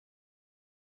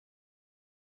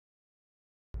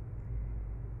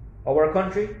Our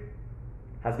country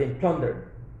has been plundered,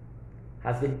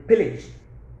 has been pillaged.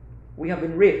 We have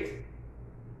been raped,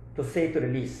 to say to the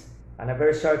least. And I'm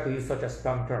very sorry to use such a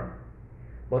strong term.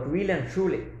 But really and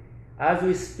truly, as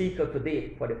we speak of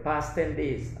today, for the past 10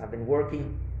 days, I've been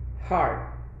working hard,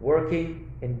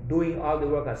 working and doing all the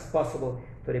work as possible,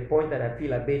 to the point that I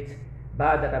feel a bit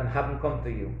bad that I haven't come to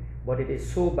you. But it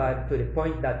is so bad to the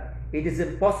point that it is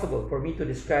impossible for me to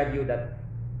describe you that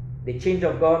the change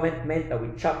of government meant that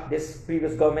we chopped this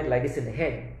previous government like this in the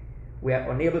head. We are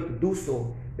unable to do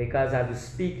so because as we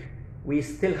speak, we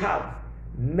still have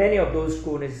many of those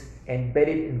cronies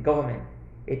embedded in government.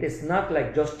 It is not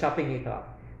like just chopping it off.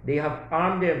 They have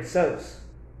armed themselves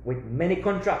with many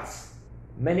contracts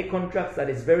that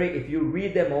is very, if you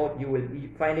read them out, you will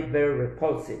find it very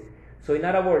repulsive. So in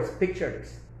other words, picture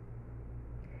this.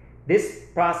 This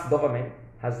past government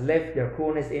has left their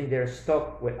cronies in there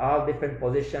stuck with all different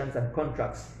positions and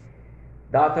contracts.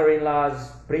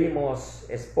 Daughter-in-laws, primos,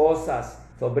 esposas,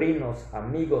 sobrinos,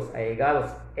 amigos,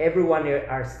 allegados, everyone here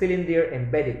are still in there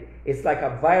embedded. It's like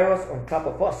a virus on top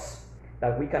of us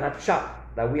that we cannot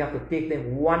chop, that we have to take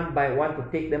them one by one to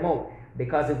take them out.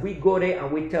 Because if we go there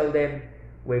and we tell them,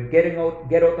 we're getting out,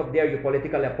 get out of there, you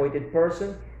politically appointed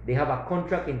person, they have a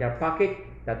contract in their pocket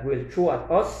that will throw at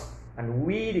us, and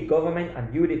we, the government,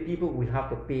 and you, the people, will have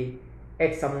to pay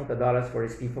X amount of dollars for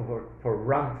these people for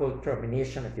wrongful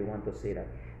termination, if you want to say that.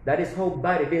 That is how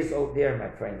bad it is out there, my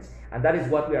friends. And that is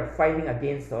what we are fighting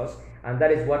against us. And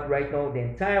that is what right now the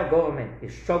entire government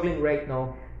is struggling right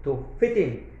now to fit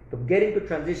in, to get into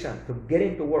transition, to get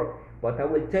into work. But I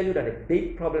will tell you that the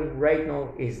big problem right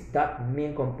now is that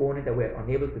main component that we're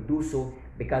unable to do so,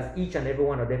 because each and every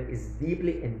one of them is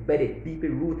deeply embedded, deeply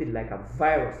rooted like a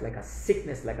virus, like a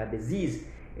sickness, like a disease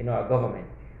in our government.